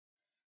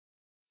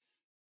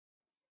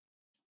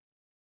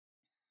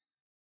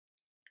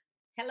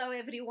Hello,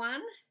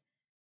 everyone.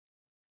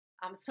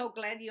 I'm so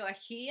glad you are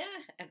here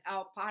at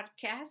our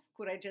podcast,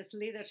 Courageous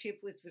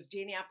Leadership with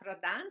Virginia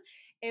Prodan,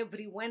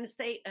 every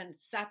Wednesday and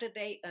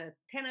Saturday at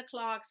 10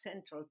 o'clock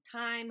Central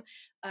Time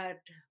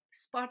at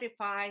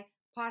Spotify,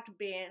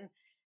 Podbean,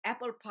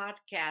 Apple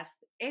Podcast,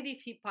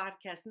 Edify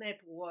Podcast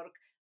Network,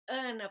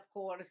 and of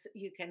course,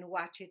 you can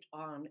watch it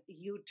on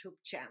YouTube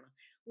channel.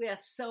 We are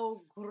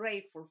so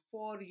grateful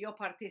for your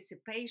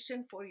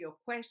participation, for your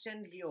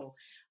questions, your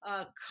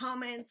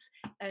comments,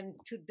 and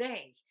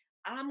today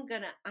I'm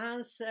going to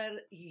answer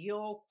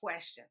your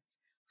questions.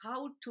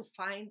 How to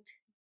find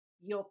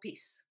your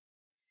peace.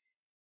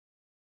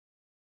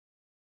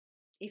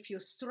 If you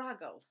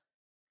struggle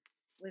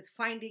with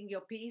finding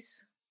your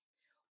peace,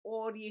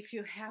 or if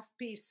you have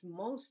peace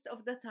most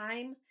of the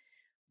time,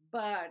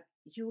 but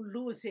you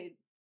lose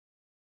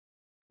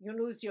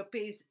your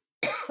peace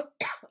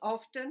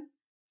often,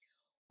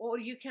 or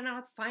you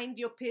cannot find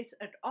your peace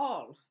at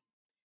all,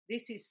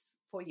 this is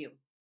for you.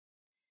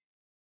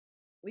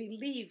 We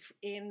live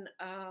in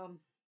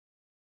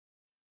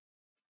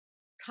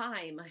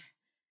time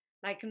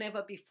like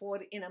never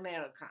before in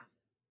America,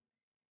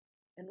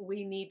 and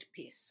we need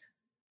peace.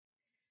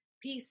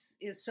 Peace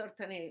is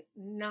certainly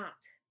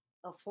not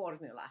a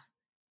formula.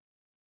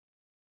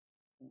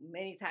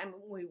 Many times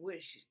we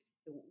wish,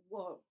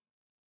 well,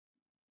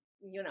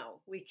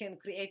 we can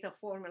create a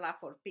formula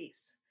for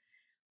peace.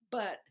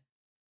 But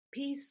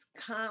peace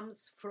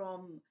comes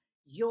from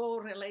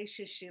your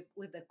relationship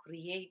with the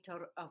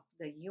creator of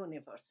the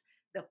universe,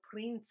 the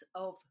Prince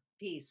of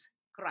Peace,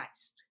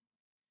 Christ.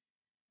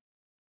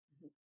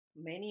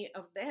 Many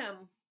of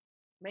them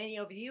Many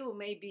of you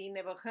maybe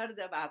never heard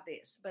about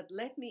this, but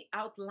let me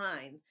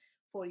outline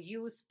for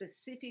you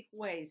specific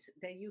ways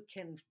that you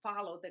can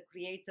follow the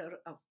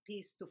creator of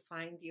peace to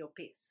find your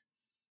peace.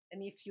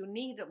 And if you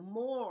need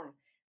more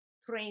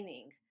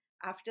training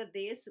after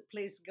this,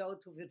 please go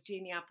to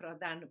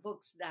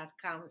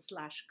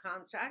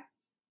virginiaprodanbooks.com/contact.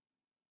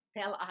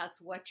 Tell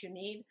us what you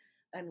need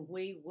and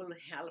we will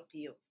help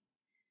you.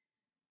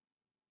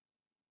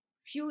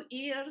 Few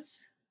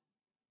years,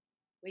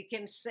 we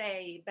can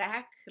say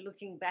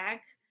looking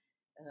back,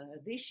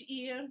 this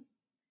year,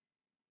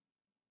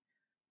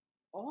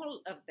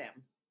 all of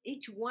them,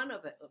 each one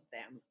of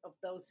them, of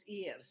those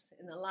years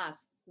in the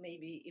last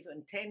maybe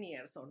even 10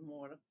 years or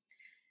more,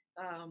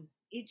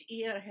 each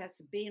year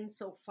has been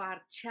so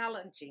far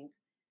challenging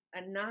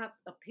and not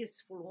a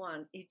peaceful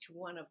one, each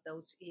one of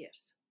those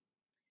years.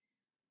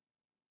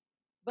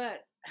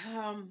 But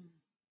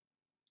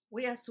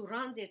we are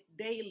surrounded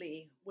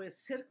daily with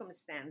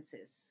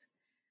circumstances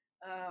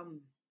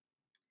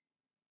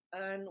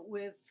and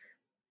with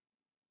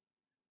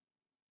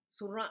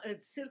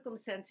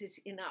circumstances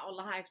in our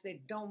life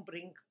that don't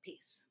bring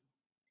peace.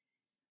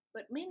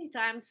 But many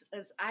times,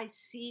 as I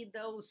see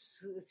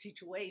those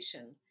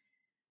situations,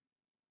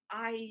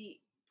 I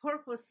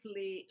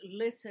purposely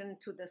listen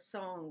to the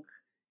song,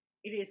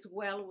 It Is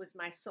Well With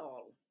My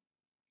Soul.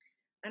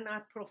 And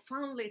I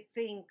profoundly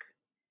think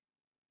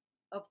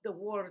of the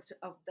words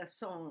of the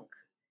song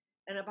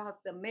and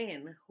about the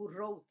man who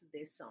wrote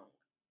this song.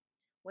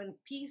 When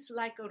peace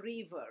like a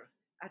river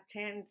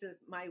attended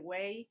my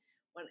way,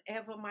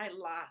 whenever my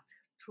lot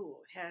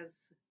too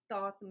has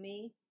taught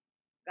me,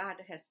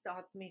 God has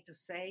taught me to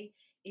say,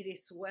 it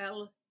is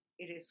well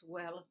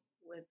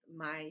with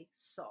my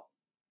soul.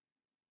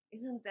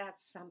 Isn't that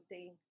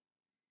something?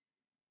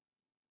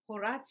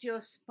 Horatio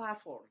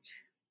Spafford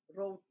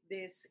wrote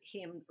this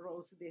hymn,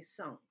 wrote this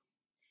song.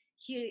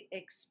 He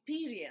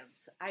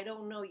experienced, I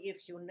don't know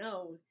if you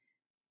know,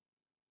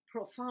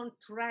 profound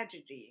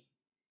tragedy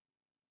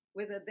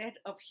with the death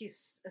of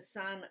his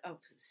son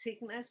of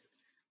sickness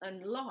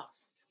and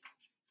lost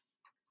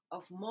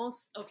of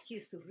most of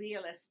his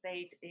real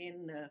estate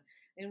in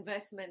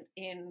investment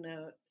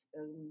in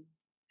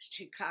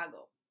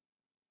Chicago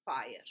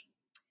fire.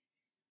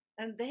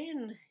 And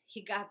then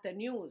he got the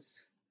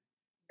news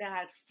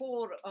that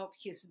 4 of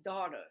his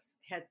daughters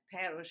had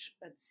perished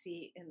at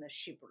sea in the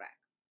shipwreck.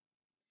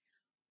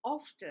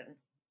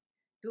 Often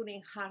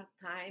during hard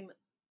time,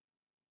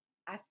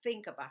 I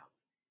think about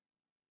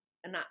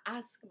and I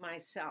ask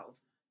myself,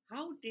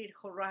 how did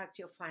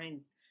Horatio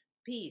find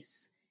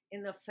peace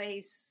in the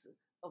face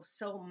of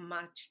so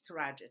much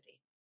tragedy?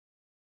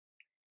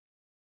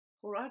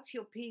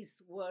 Horatio's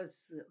peace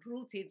was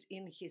rooted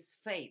in his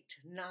faith,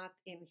 not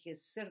in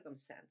his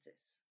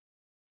circumstances.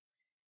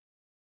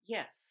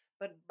 Yes,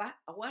 but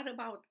what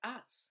about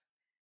us?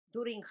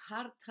 During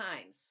hard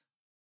times,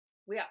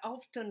 we are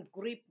often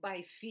gripped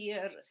by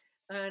fear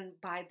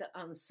and by the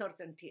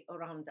uncertainty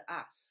around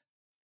us.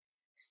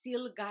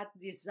 Still, God's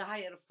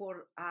desire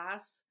for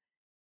us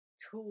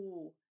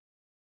to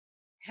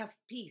have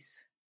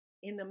peace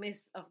in the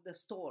midst of the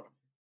storm.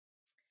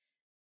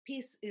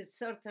 Peace is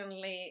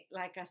certainly,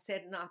 like I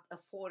said, not a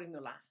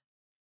formula,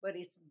 but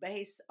it's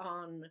based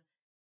on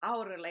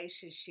our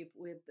relationship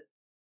with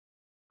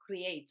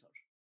Creator.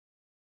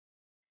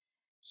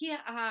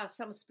 Here are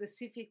some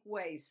specific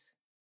ways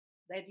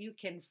that you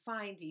can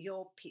find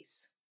your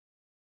peace.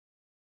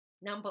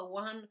 Number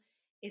one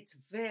it's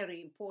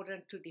very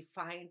important to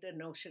define the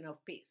notion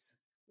of peace.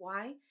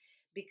 Why?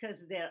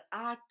 Because there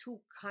are two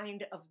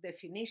kind of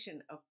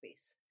definition of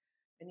peace,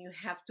 and you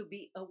have to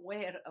be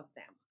aware of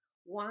them.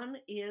 One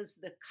is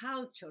the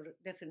culture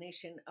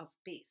definition of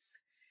peace,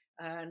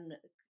 and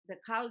the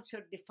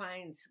culture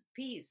defines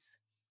peace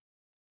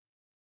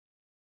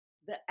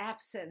the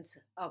absence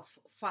of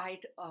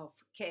fight of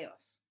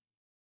chaos.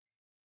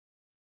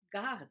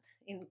 God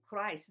in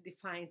Christ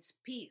defines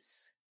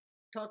peace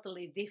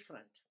totally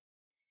different.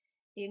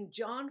 In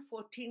John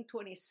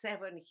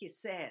 14:27, he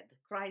said,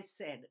 Christ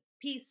said,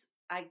 peace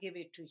I give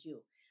it to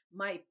you.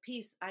 My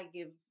peace I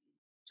give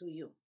to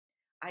you.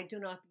 I do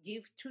not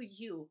give to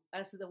you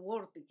as the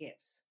world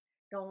gives.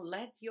 Don't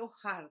let your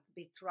heart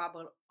be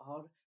troubled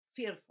or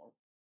fearful.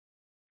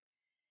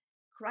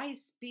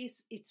 Christ's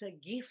peace is a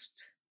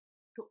gift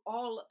to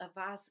all of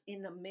us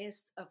in the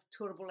midst of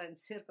turbulent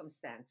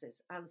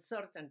circumstances,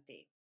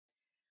 uncertainty.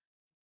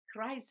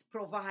 Christ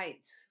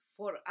provides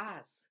for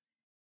us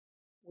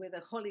with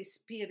the Holy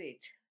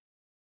Spirit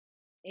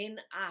in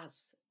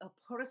us a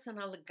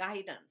personal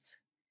guidance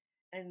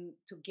and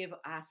to give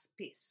us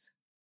peace.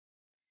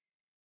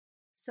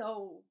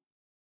 So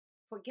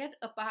forget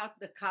about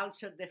the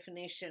culture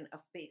definition of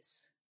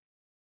peace,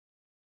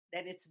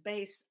 that it's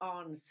based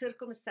on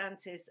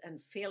circumstances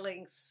and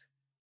feelings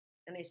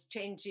and is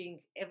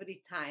changing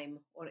every time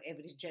or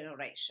every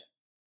generation.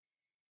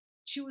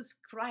 Choose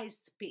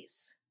Christ's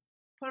peace,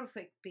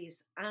 perfect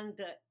peace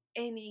under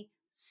any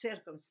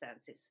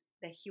circumstances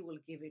that He will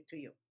give it to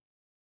you.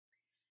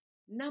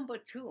 Number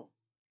two,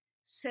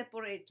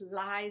 separate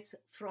lies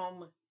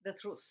from the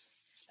truth.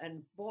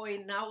 And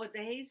boy,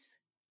 nowadays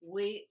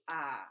we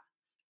are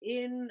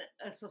in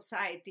a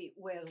society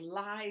where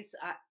lies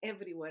are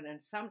everywhere,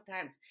 and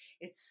sometimes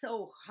it's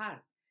so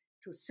hard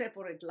to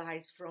separate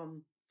lies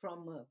from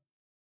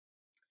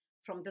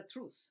the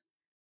truth.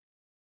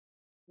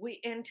 We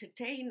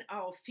entertain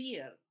our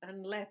fear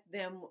and let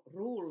them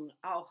rule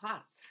our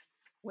hearts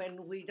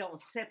when we don't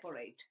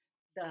separate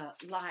the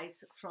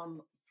lies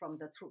from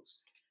the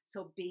truth.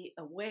 So be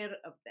aware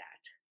of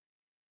that.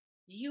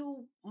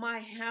 You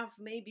might have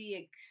maybe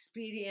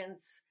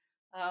experienced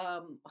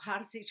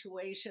hard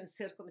situations,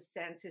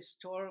 circumstances,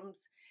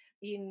 storms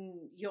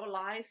in your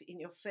life, in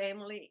your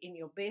family, in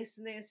your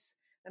business,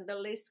 and the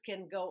list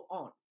can go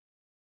on.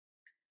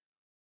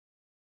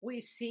 We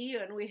see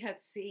and we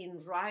had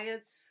seen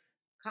riots,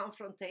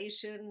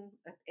 confrontation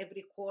at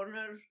every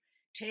corner,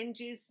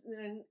 changes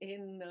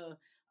in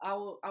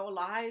our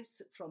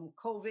lives from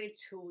COVID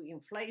to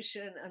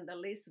inflation, and the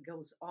list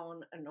goes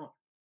on and on.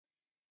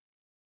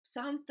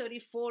 Psalm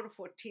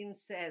 34:14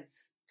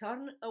 says,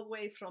 turn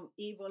away from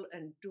evil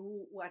and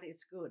do what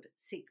is good.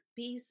 Seek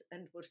peace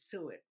and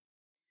pursue it.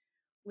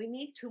 We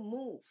need to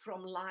move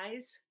from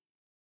lies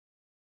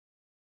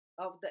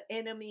of the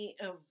enemy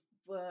of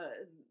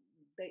the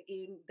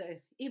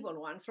evil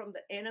one, from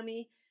the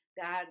enemy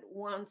that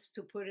wants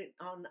to put it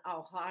on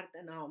our heart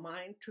and our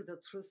mind, to the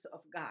truth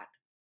of God.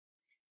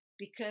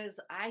 Because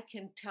I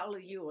can tell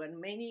you,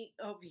 and many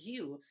of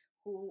you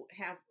who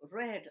have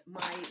read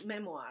my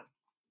memoir,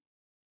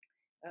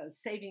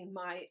 Saving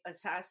My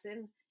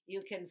Assassin,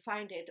 you can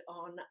find it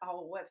on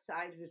our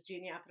website,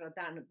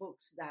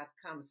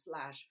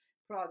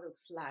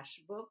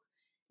 virginiaprodanbooks.com/product/book.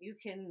 You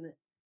can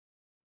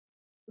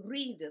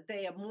read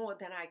there more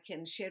than I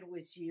can share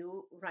with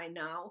you right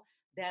now.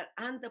 They're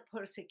under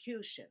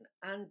persecution,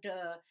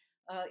 under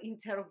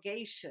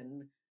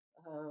interrogation,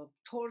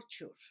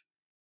 torture.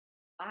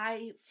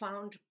 I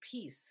found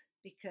peace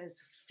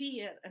because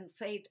fear and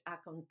faith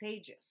are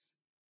contagious.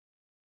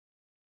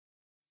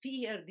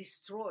 Fear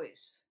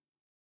destroys,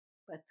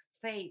 but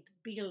faith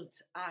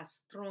builds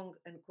us strong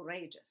and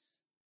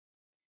courageous.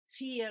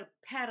 Fear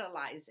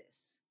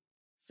paralyzes.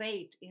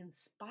 Faith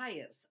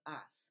inspires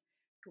us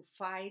to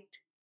fight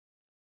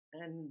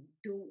and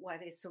do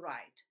what is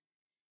right.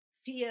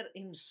 Fear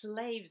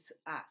enslaves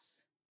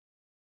us.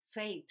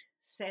 Faith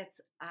sets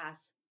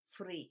us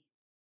free.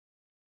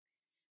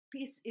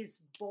 Peace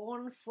is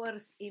born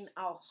first in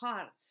our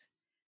hearts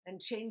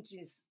and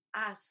changes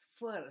us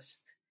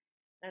first,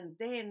 and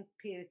then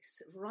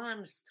peace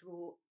runs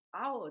through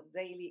our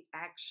daily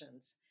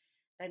actions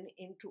and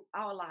into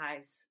our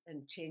lives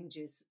and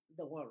changes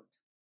the world.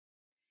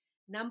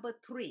 Number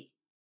three,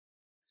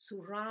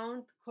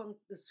 surround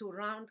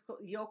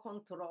your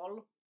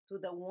control to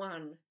the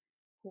one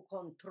who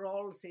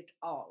controls it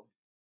all.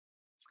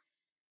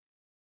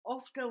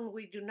 Often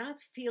we do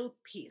not feel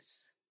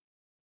peace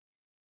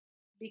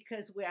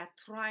because we are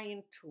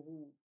trying to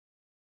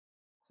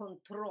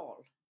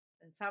control,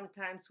 and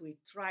sometimes we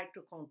try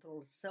to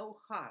control so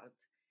hard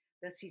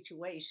the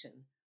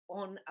situation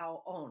on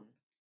our own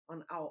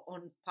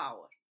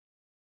power.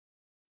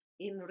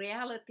 In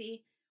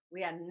reality,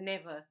 we are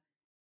never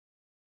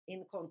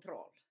in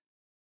control.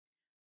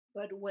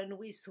 But when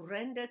we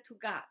surrender to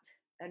God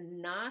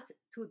and not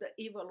to the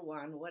evil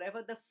one,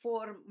 whatever the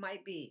form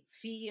might be,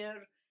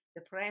 fear,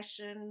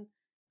 depression,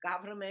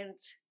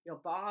 government, your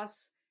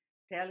boss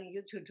telling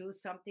you to do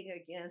something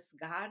against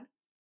God,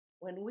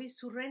 when we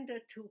surrender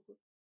to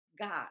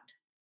God,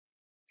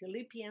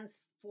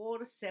 Philippians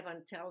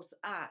 4:7 tells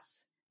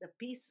us the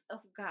peace of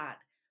God,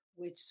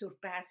 which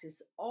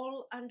surpasses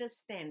all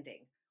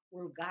understanding,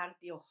 will guard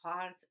your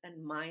hearts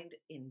and mind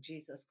in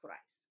Jesus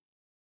Christ.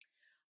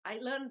 I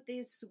learned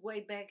this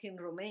way back in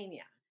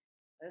Romania,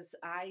 as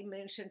I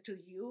mentioned to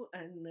you,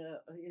 and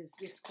is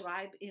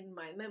described in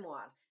my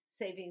memoir,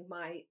 Saving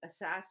My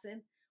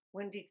Assassin,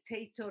 when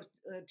dictator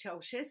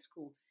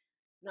Ceausescu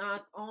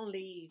not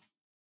only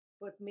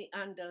put me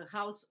under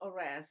house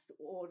arrest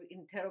or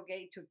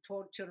interrogate to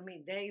torture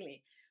me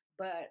daily,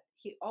 but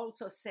he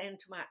also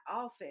sent my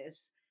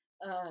office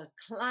a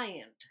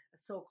client, a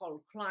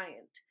so-called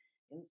client.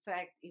 In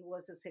fact, he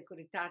was a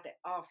Securitate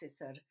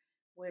officer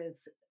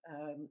with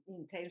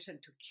intention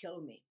to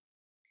kill me.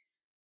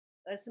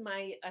 As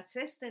my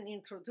assistant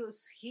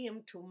introduced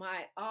him to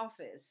my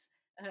office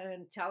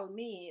and tell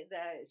me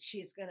that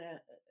she's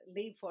gonna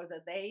leave for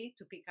the day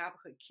to pick up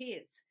her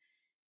kids,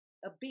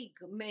 a big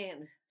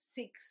man,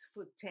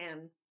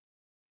 6'10",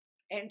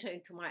 entered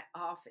into my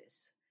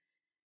office.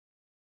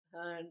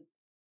 And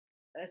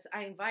as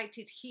I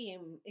invited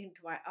him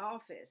into my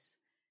office,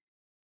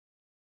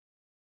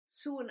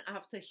 soon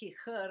after he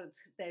heard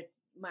that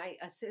my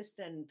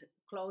assistant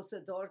closed the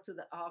door to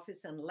the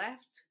office and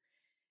left,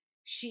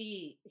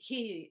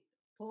 he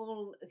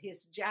pulled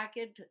his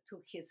jacket,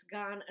 took his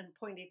gun, and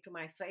pointed to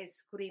my face,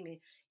 screaming,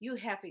 "You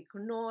have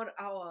ignored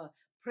our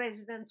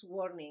president's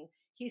warning.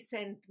 He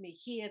sent me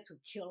here to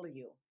kill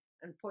you,"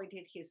 and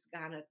pointed his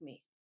gun at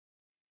me.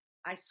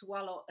 I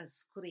swallowed a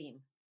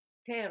scream.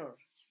 Terror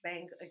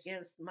banged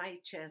against my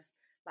chest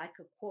like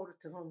a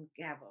courtroom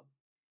gavel.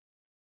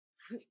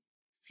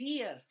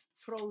 Fear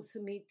froze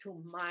me to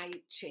my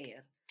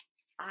chair.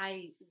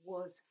 I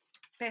was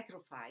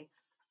petrified.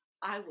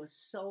 I was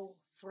so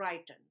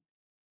frightened.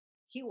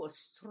 He was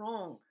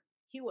strong.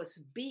 He was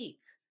big,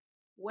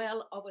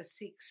 well over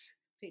 6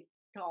 feet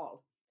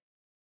tall.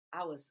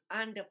 I was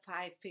under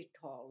 5 feet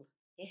tall.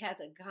 He had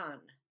a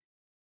gun.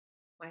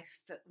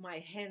 My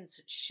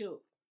hands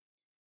shook.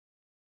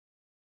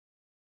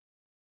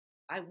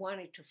 I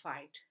wanted to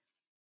fight,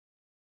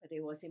 but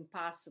it was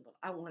impossible.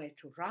 I wanted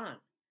to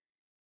run.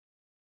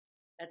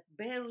 At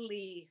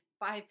barely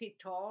 5 feet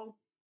tall,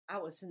 I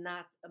was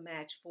not a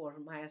match for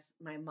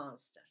my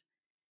monster.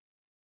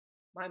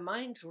 My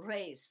mind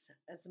raced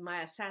as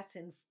my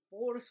assassin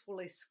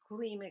forcefully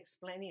screamed,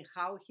 explaining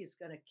how he's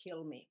going to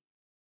kill me.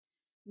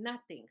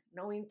 Nothing,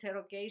 no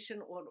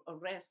interrogation or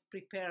arrest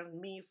prepared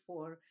me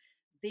for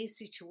this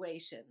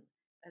situation,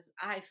 as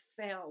I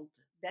felt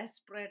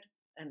desperate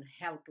and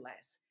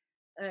helpless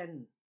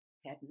and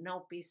had no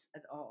peace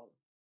at all.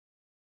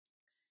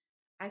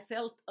 I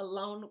felt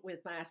alone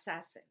with my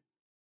assassin,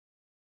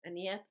 and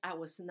yet I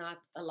was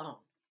not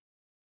alone.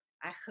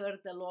 I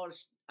heard the Lord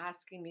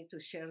asking me to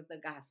share the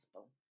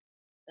gospel,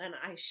 and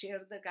I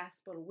shared the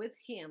gospel with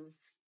him,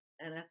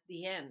 and at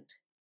the end,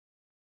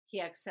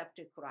 he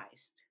accepted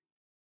Christ.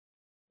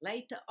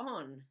 Later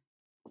on,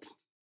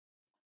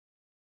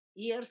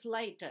 years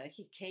later,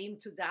 he came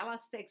to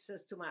Dallas,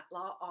 Texas, to my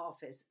law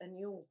office, and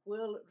you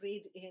will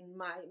read in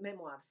my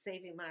memoir,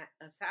 Saving My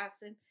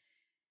Assassin.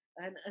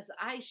 And as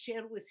I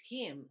share with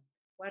him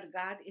what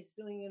God is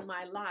doing in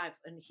my life,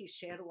 and he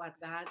shared what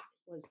God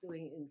was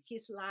doing in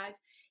his life,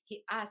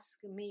 he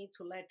asked me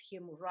to let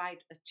him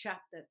write a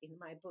chapter in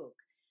my book.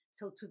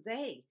 So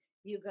today,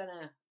 you're going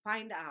to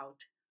find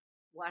out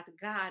what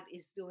God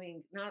is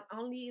doing, not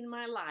only in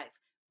my life,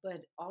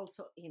 but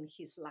also in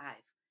his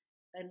life.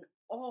 And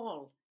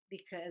all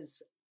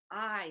because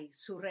I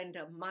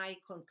surrender my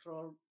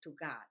control to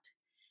God.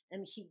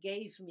 And he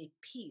gave me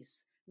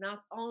peace,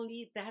 not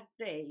only that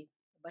day,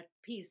 but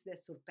peace that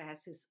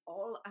surpasses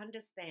all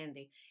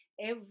understanding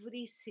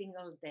every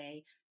single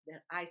day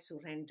that I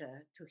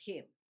surrender to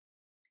him.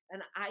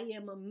 And I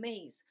am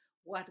amazed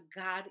what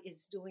God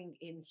is doing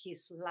in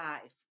his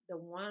life. The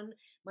one,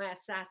 my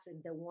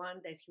assassin, the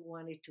one that he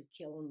wanted to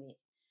kill me.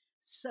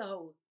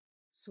 So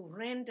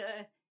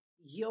surrender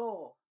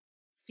your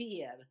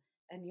fear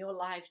and your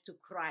life to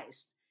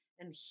Christ,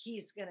 and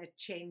he's going to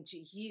change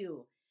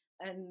you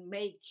and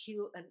make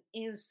you an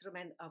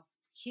instrument of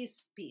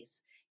his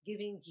peace,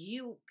 giving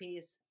you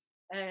peace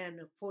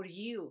and for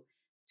you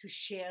to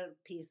share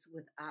peace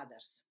with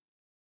others.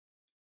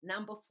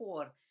 Number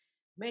 4,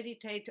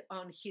 meditate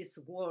on his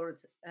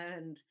word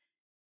and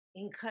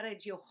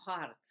encourage your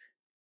heart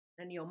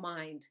and your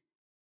mind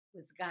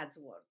with God's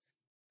words.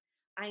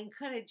 I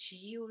encourage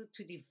you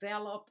to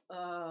develop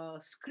a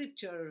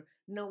scripture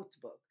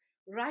notebook.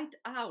 Write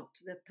out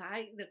the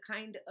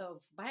kind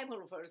of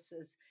Bible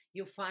verses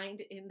you find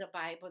in the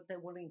Bible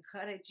that will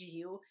encourage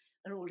you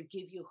and will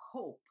give you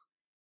hope.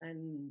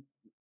 And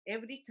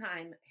every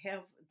time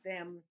have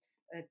them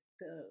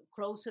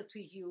closer to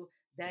you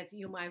that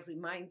you might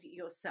remind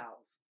yourself.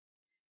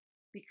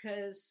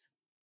 Because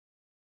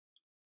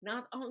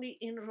not only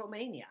in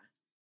Romania,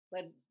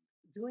 but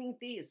doing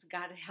this,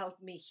 God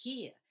helped me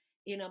here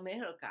in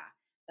America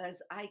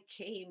as I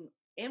came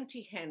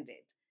empty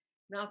handed,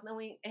 not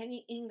knowing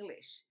any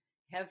English,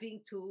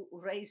 having to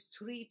raise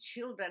 3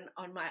 children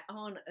on my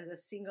own as a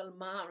single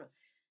mom,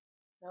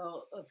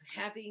 of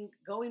having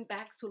going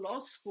back to law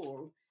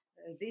school.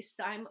 This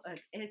time at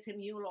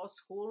SMU Law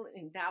School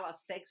in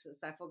Dallas, Texas.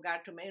 I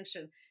forgot to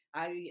mention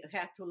I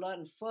had to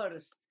learn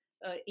first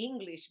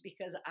English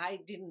because I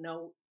didn't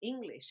know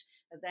English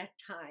at that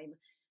time,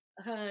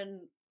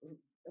 and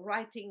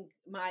writing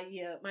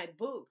my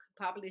book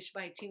published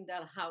by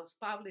Tyndale House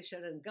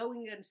Publisher and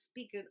going and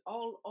speaking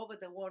all over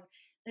the world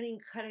and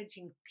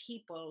encouraging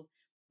people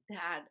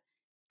that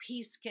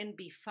peace can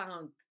be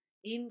found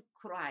in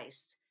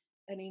Christ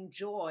and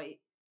enjoy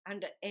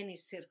under any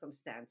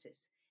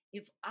circumstances.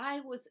 If I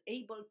was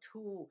able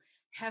to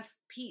have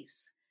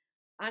peace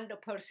under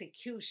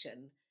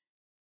persecution,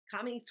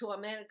 coming to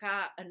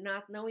America and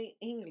not knowing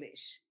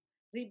English,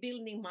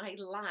 rebuilding my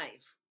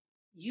life,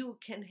 you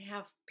can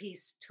have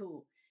peace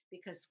too,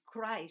 because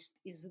Christ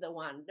is the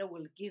one that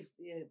will give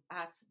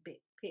us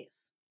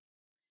peace.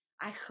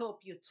 I hope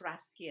you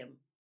trust Him.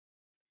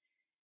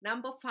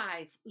 Number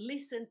five,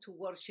 listen to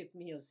worship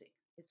music.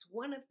 It's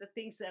one of the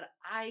things that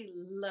I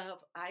love.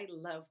 I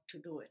love to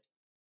do it.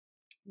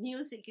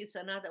 Music is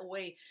another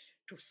way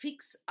to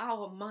fix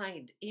our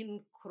mind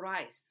in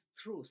Christ's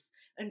truth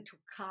and to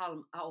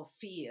calm our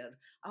fear,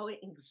 our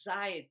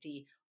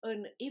anxiety,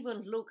 and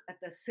even look at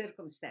the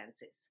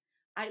circumstances.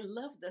 I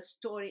love the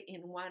story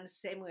in 1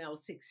 Samuel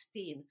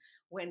 16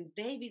 when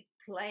David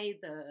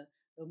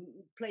um,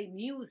 played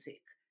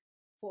music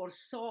for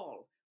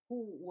Saul,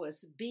 who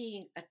was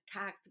being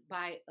attacked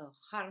by a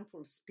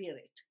harmful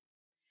spirit.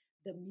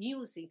 The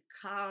music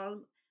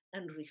calm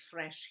and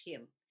refresh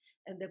him.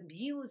 And the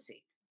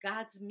music,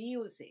 God's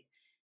music,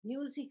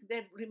 music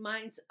that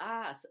reminds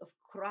us of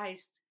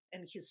Christ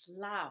and his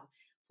love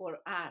for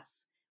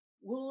us,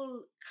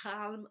 will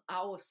calm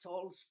our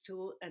souls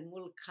too and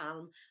will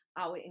calm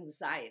our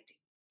anxiety.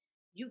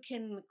 You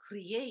can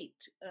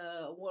create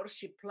a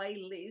worship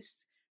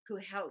playlist to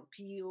help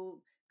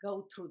you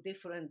go through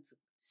different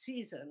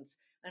seasons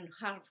and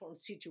harmful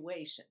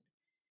situations.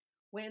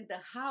 When the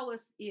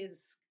house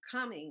is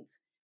coming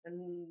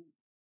and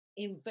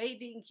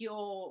invading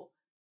your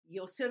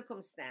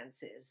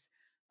circumstances,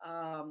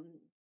 um,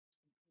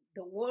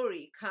 the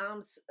worry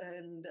comes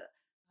and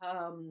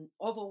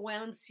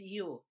overwhelms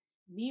you.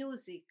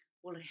 Music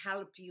will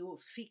help you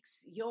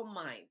fix your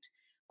mind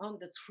on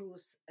the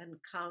truth and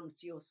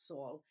calms your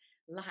soul,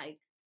 like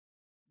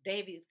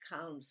David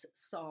calms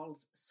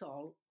Saul's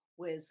soul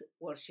with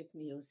worship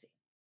music.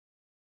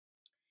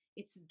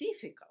 It's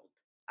difficult,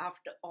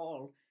 after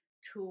all,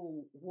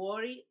 to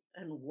worry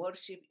and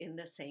worship in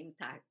the same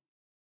time.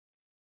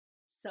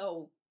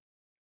 So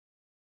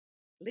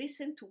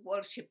listen to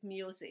worship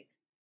music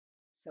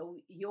so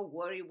your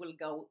worry will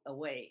go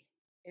away.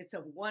 It's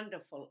a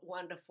wonderful,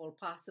 wonderful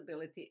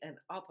possibility and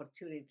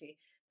opportunity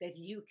that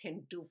you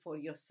can do for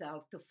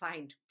yourself to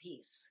find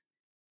peace.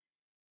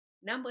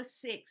 Number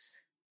six,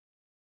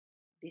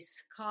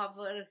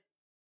 discover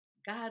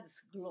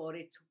God's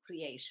glory to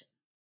creation.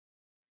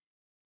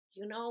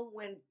 You know,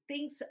 when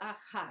things are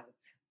hard,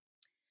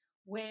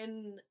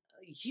 when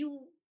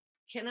you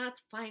cannot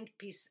find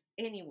peace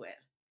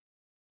anywhere,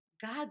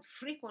 God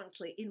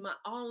frequently in my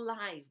own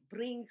life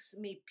brings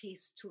me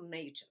peace to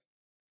nature.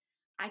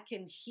 I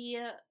can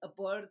hear a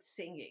bird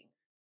singing.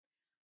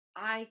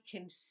 I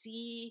can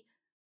see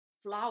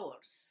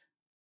flowers.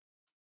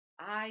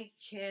 I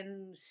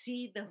can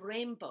see the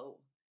rainbow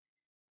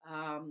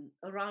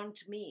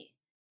around me.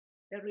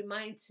 That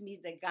reminds me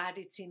that God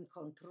is in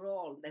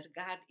control, that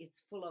God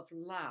is full of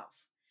love.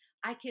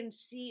 I can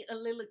see a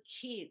little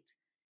kid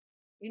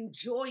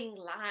enjoying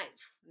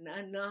life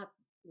and not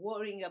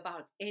worrying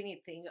about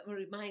anything. It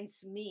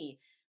reminds me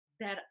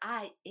that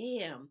I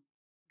am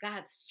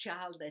God's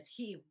child, that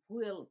He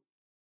will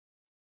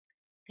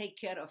take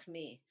care of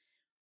me.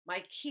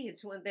 My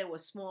kids, when they were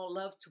small,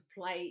 loved to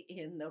play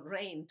in the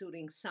rain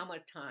during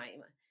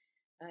summertime.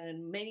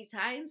 And many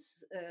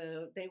times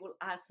they will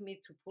ask me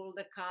to pull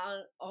the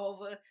car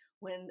over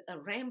when a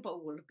rainbow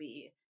will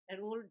be. And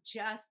we'll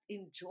just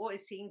enjoy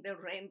seeing the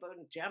rainbow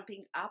and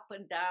jumping up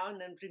and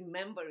down and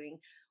remembering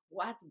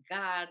what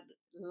God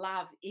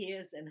love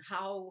is and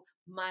how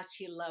much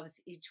He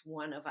loves each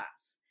one of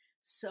us.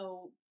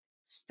 So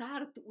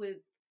start with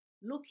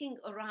looking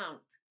around,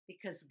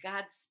 because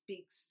God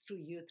speaks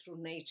through you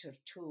through nature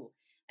too.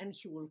 And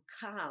He will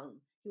calm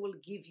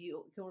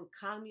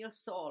your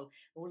soul,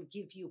 will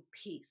give you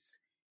peace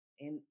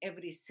in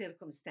every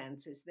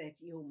circumstances that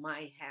you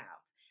might have.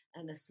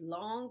 And as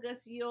long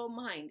as your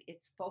mind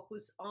is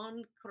focused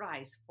on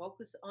Christ,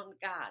 focused on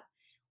God,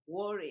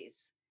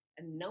 worries,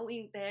 and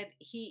knowing that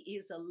He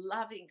is a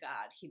loving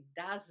God, He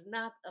does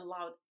not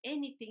allow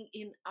anything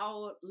in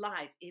our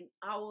life, in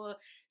our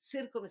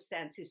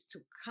circumstances to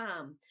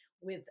come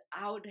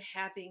without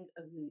having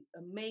an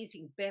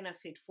amazing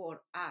benefit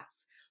for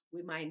us.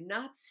 We might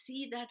not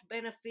see that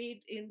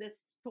benefit in the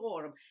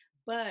storm,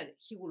 but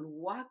He will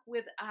walk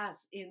with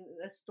us in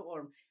the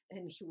storm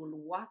and He will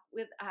walk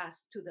with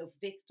us to the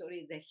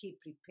victory that He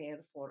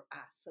prepared for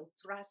us. So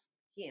trust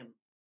Him.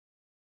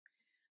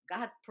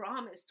 God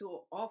promised to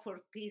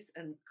offer peace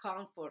and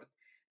comfort,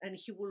 and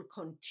He will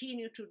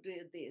continue to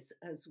do this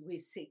as we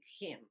seek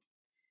Him.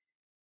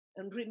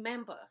 And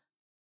remember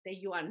that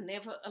you are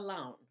never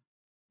alone.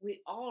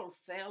 We all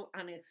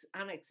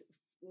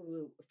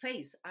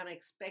face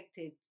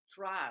unexpected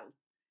trial,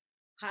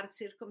 hard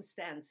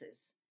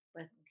circumstances,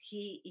 but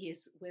He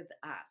is with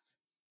us.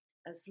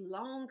 As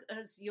long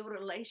as your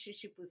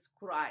relationship with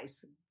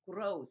Christ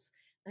grows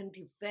and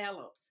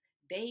develops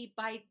day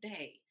by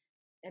day,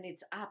 and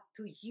it's up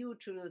to you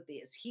to do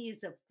this. He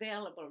is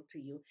available to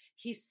you.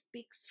 He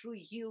speaks through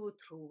you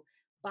through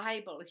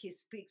Bible. He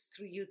speaks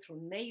through you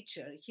through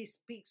nature. He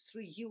speaks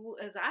through you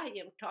as I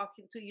am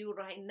talking to you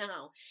right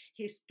now.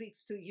 He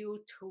speaks to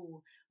you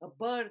to a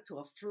bird, to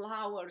a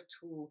flower,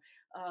 to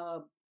uh,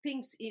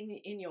 things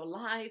in your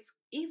life,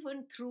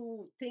 even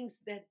through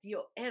things that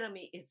your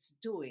enemy is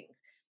doing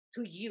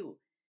to you.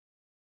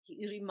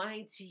 He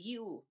reminds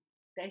you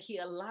that He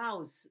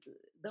allows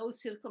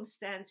those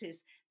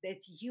circumstances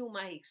that you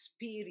might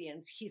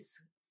experience His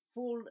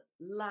full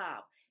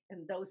love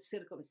in those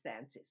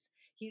circumstances.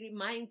 He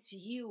reminds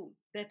you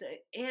that the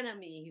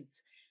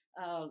enemy's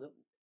uh,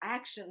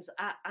 actions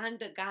are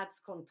under God's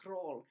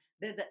control,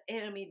 that the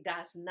enemy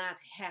does not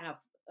have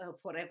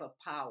forever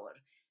power,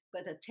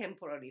 but a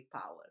temporary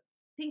power.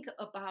 Think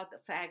about the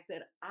fact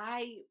that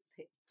I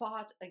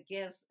fought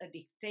against a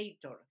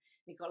dictator,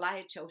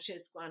 Nicolae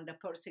Ceausescu, under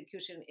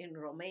persecution in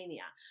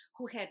Romania,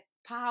 who had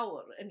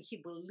power, and he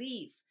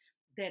believed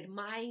that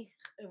my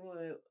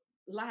uh,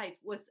 life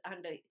was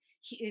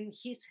in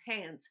his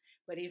hands,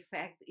 but in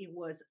fact it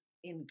was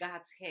in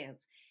God's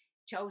hands.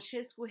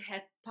 Ceausescu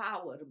had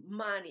power,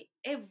 money,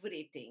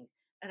 everything,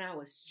 and I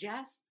was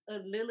just a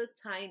little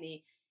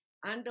tiny,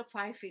 under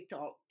 5 feet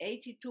tall,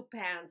 82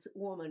 pounds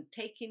woman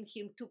taking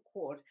him to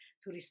court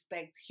to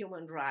respect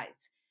human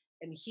rights.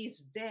 And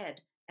he's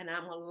dead, and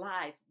I'm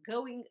alive,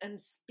 going and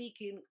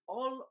speaking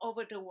all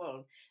over the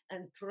world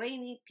and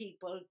training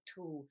people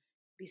to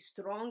be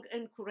strong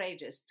and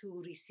courageous,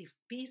 to receive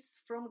peace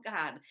from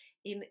God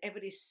in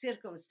every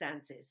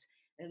circumstances,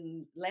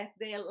 and let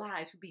their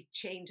life be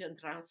changed and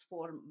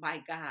transformed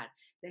by God,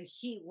 that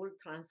He will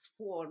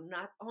transform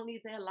not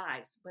only their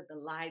lives, but the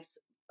lives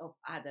of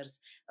others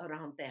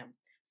around them.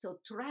 So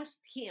trust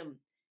Him,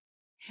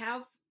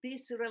 have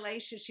this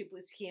relationship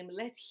with Him.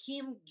 Let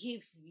Him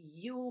give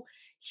you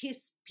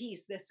His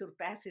peace that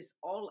surpasses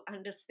all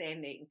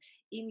understanding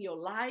in your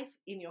life,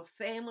 in your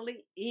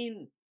family,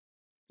 in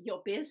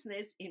your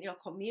business, in your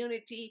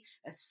community,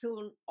 as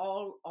soon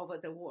all over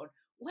the world.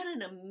 What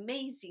an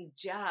amazing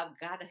job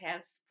God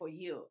has for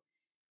you.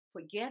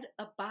 Forget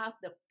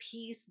about the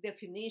peace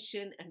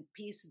definition and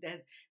peace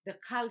that the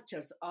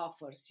cultures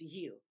offers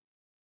you.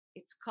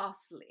 It's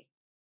costly.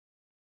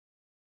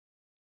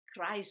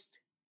 Christ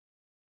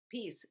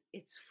peace,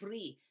 it's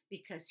free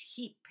because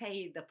He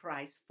paid the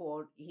price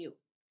for you.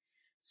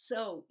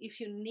 So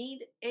if you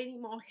need any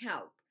more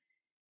help,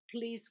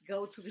 please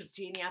go to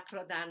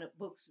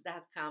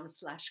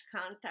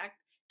virginiaprodanbooks.com/contact.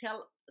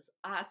 Tell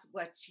us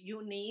what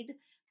you need,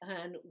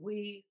 and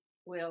we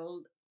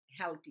will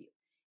help you.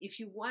 If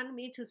you want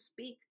me to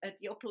speak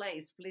at your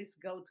place, please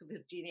go to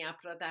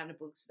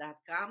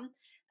virginiaprodanbooks.com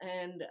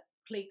and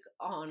click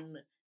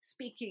on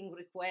speaking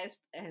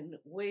request, and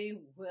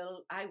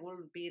I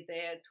will be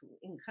there to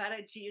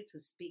encourage you to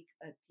speak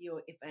at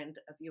your event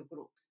of your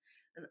groups.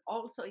 And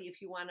also,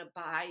 if you want to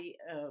buy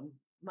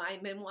my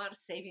memoir,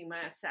 Saving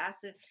My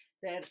Assassin,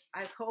 that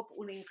I hope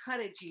will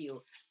encourage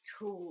you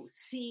to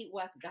see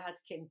what God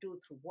can do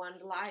through one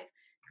life,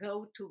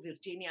 go to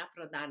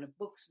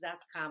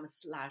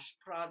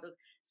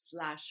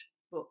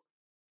virginiaprodanbooks.com/product/book.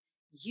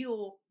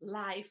 Your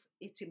life,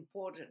 it's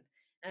important.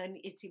 And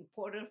it's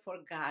important for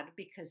God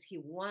because He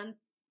wants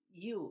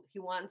you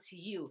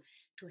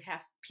to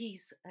have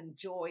peace and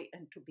joy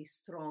and to be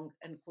strong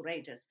and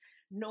courageous,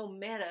 no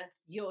matter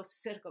your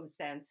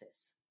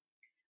circumstances.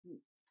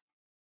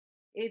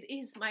 It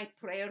is my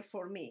prayer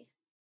for me,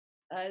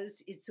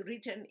 as it's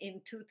written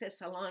in 2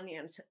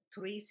 Thessalonians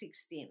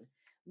 3:16.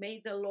 May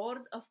the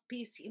Lord of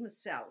peace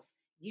Himself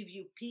give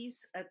you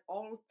peace at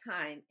all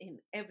time in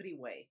every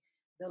way.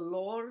 The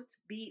Lord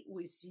be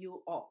with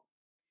you all.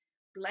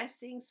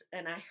 Blessings,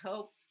 and I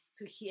hope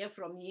to hear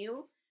from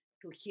you,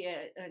 to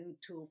hear and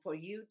to for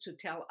you to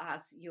tell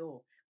us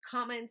your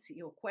comments,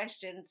 your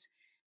questions,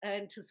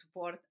 and to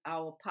support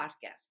our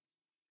podcast.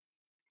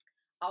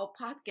 Our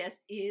podcast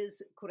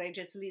is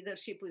Courageous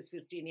Leadership with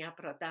Virginia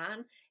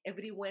Prodan,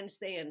 every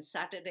Wednesday and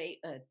Saturday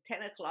at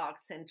 10 o'clock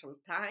Central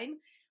Time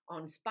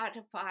on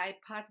Spotify,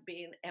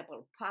 Podbean,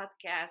 Apple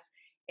Podcasts,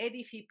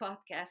 Edify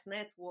Podcast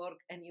Network,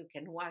 and you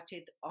can watch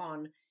it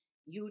on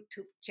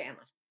YouTube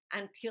channel.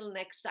 Until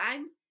next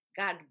time,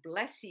 God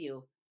bless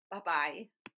you. Bye-bye.